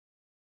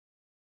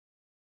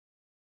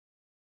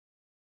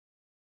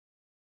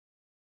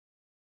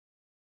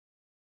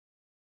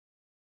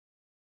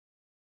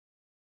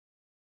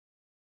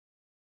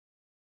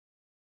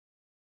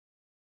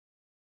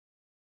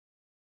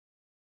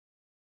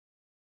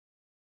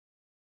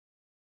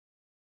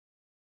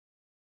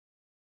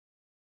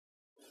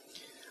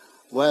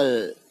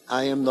Well,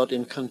 I am not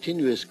in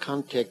continuous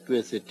contact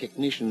with the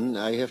technician.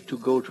 I have to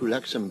go to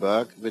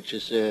Luxembourg, which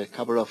is a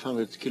couple of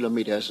hundred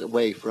kilometers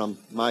away from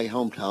my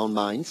hometown,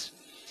 Mainz.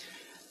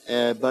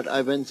 But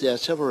I went there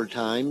several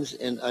times,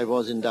 and I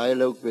was in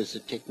dialogue with the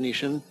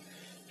technician,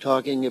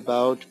 talking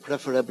about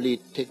preferably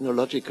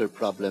technological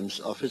problems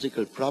or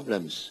physical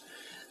problems.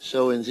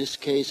 So in this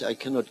case, I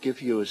cannot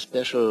give you a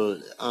special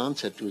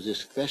answer to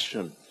this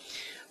question.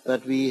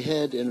 But we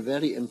had a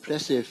very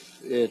impressive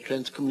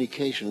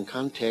transcommunication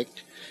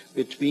contact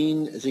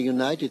between the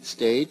United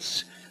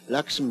States,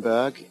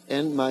 Luxembourg,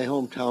 and my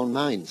hometown,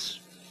 Mainz.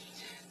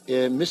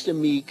 Mr.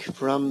 Meek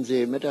from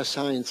the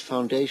Meta-Science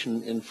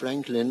Foundation in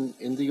Franklin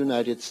in the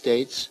United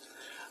States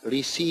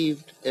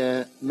received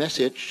a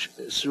message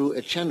through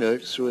a channel,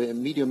 through a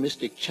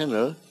mediumistic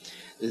channel,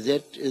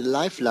 that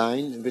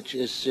Lifeline, which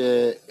is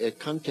a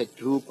contact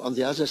group on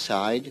the other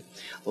side,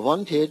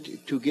 wanted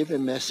to give a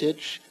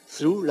message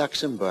through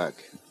Luxembourg.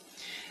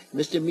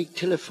 Mr. Meek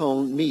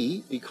telephoned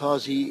me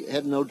because he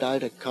had no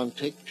direct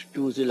contact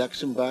to the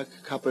Luxembourg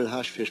couple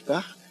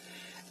Hasch-Fischbach,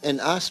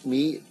 and asked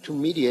me to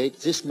mediate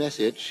this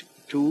message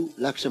to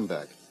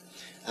Luxembourg.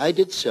 I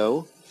did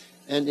so,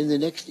 and in the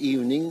next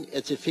evening,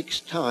 at a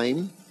fixed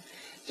time,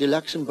 the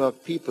Luxembourg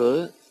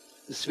people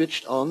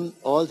switched on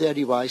all their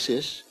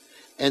devices,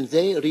 and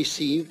they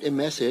received a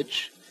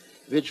message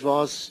which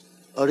was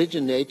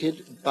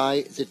originated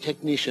by the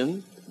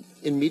technician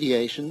in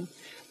mediation,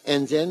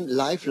 and then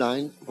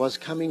Lifeline was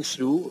coming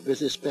through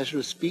with a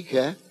special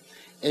speaker,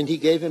 and he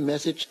gave a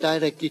message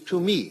directly to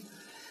me.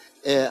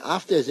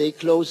 After they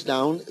closed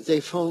down, they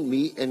phoned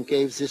me and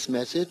gave this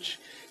message,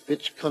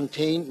 which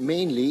contained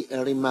mainly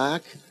a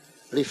remark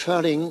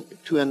referring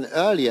to an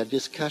earlier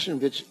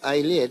discussion which I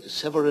led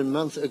several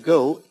months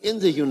ago in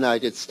the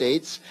United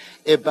States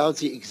about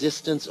the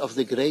existence of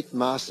the great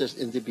masters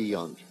in the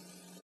beyond.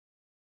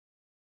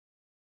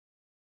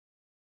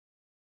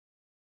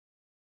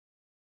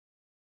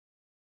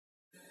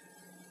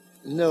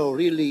 No,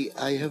 really,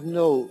 I have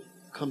no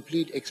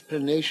complete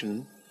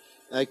explanation.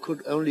 I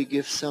could only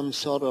give some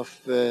sort of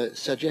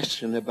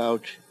suggestion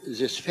about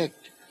this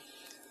fact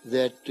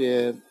that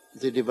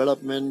the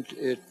development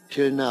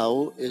till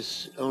now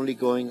is only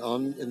going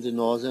on in the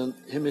northern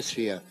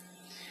hemisphere.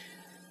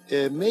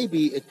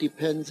 Maybe it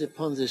depends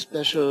upon the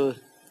special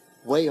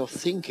way of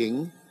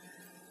thinking,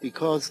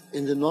 because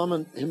in the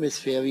northern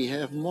hemisphere we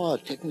have more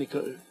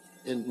technical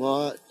and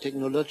more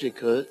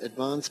technological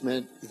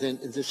advancement than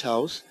in the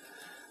south.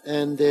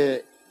 And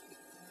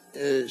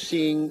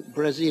seeing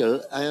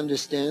Brazil, I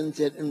understand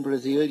that in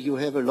Brazil you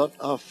have a lot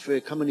of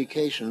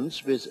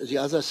communications with the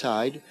other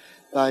side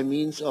by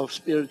means of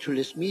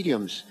spiritualist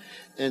mediums.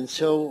 And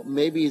so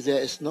maybe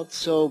there is not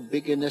so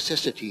big a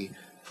necessity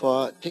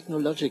for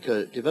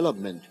technological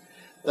development.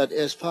 But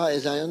as far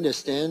as I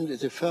understand,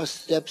 the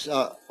first steps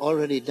are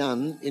already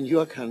done in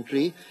your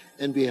country,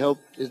 and we hope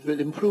it will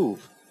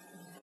improve.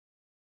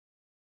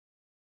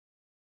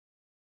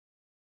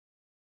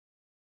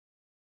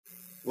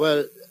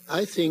 Well,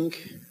 I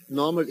think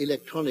normal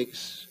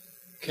electronics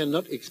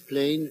cannot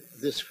explain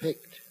this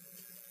fact.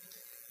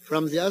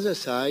 From the other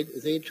side,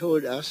 they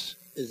told us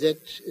that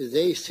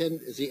they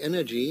send the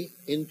energy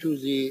into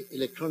the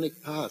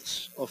electronic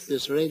parts of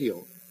this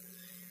radio.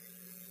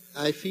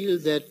 I feel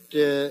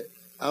that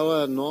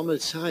our normal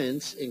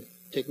science and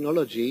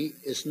technology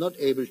is not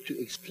able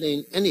to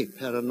explain any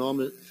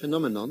paranormal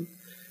phenomenon,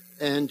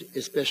 and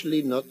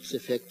especially not the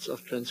effects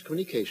of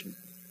transcommunication.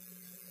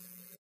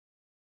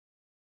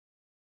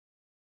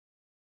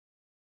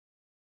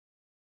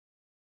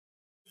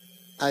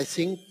 I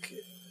think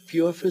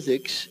pure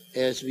physics,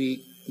 as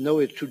we know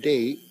it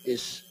today,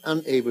 is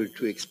unable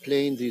to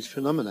explain these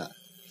phenomena.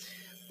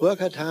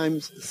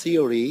 Burkhardt-Heim's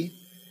theory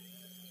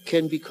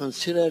can be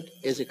considered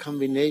as a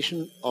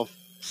combination of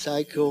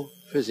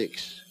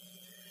psychophysics.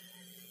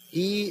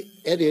 He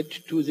added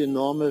to the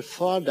normal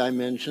 4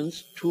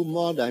 dimensions 2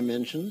 more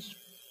dimensions,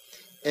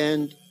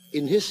 and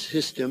in his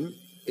system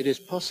it is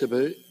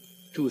possible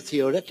to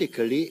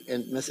theoretically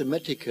and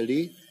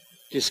mathematically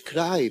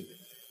describe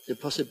the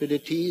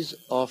possibilities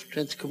of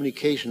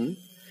transcommunication,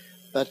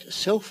 but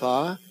so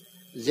far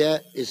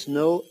there is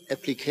no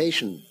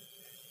application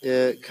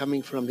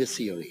coming from his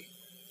theory.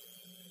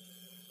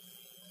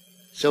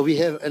 So we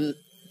have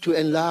to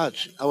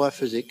enlarge our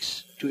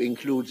physics to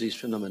include these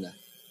phenomena.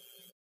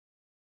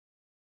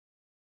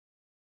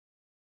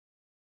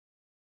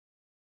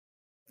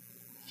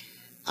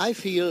 I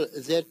feel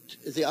that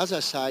the other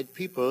side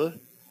people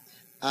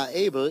are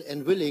able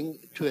and willing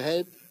to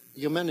help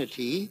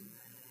humanity,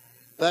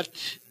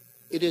 but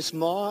it is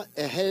more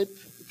a help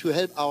to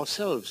help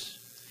ourselves.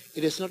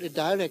 It is not a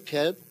direct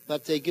help,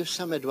 but they give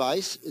some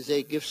advice,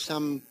 they give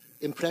some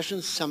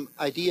impressions, some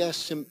ideas,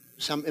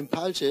 some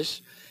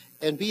impulses,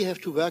 and we have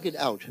to work it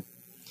out.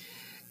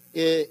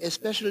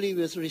 Especially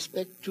with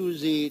respect to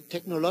the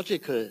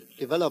technological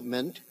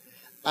development,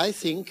 I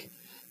think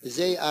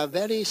they are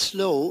very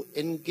slow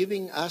in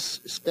giving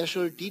us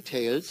special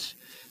details,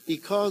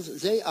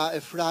 because they are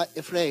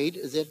afraid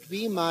that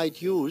we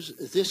might use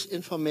this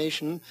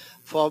information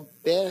for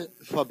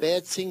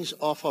bad things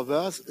or for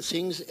worse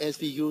things as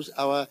we use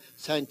our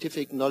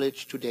scientific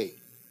knowledge today.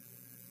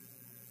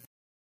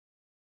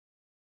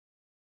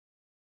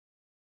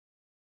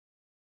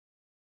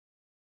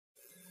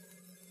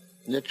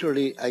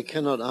 Naturally, I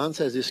cannot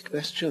answer this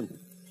question.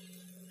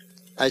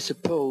 I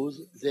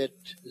suppose that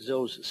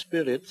those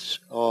spirits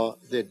or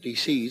the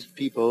deceased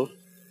people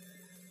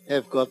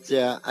have got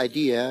their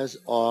ideas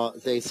or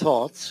their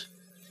thoughts,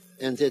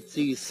 and that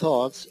these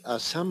thoughts are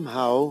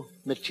somehow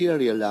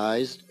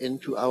materialized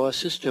into our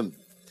system.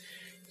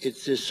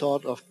 It's a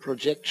sort of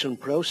projection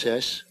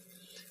process,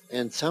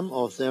 and some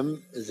of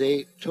them,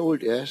 they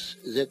told us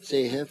that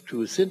they have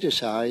to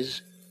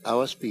synthesize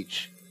our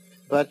speech.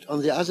 But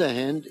on the other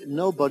hand,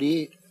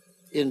 nobody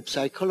in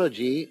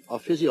psychology or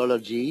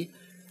physiology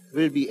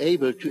will be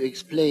able to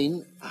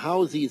explain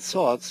how these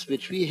thoughts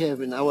which we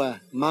have in our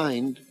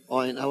mind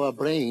or in our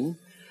brain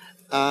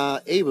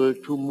are able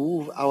to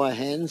move our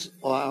hands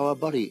or our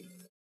body.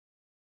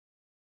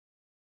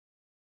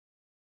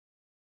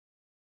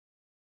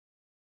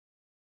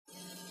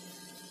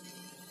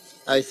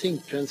 I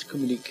think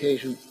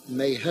transcommunication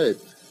may help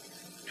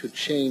to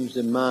change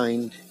the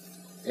mind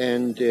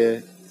and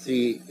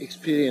the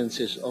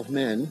experiences of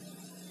man,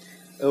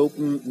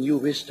 open new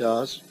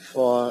vistas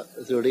for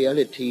the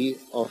reality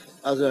of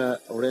other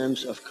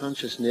realms of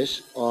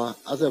consciousness or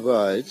other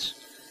worlds,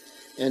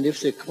 and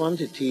if the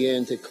quantity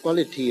and the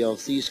quality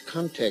of these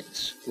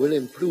contacts will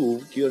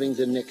improve during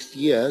the next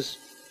years,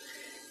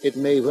 it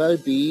may well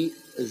be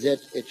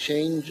that a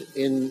change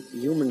in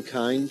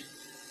humankind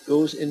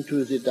goes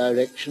into the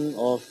direction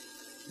of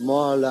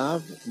more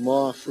love,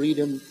 more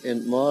freedom,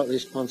 and more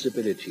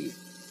responsibility.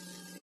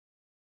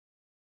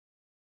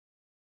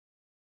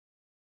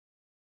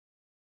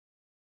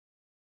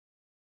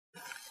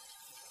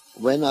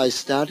 When I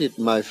started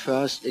my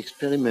first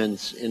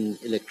experiments in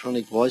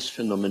electronic voice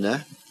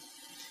phenomena,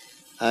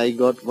 I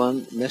got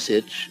one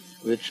message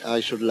which I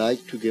should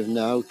like to give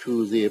now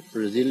to the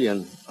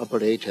Brazilian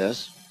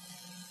operators.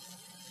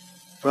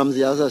 From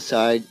the other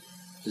side,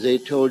 they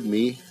told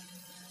me,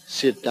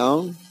 sit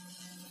down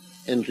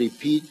and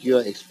repeat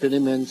your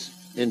experiments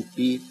and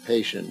be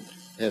patient.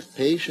 Have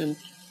patience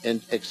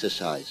and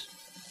exercise.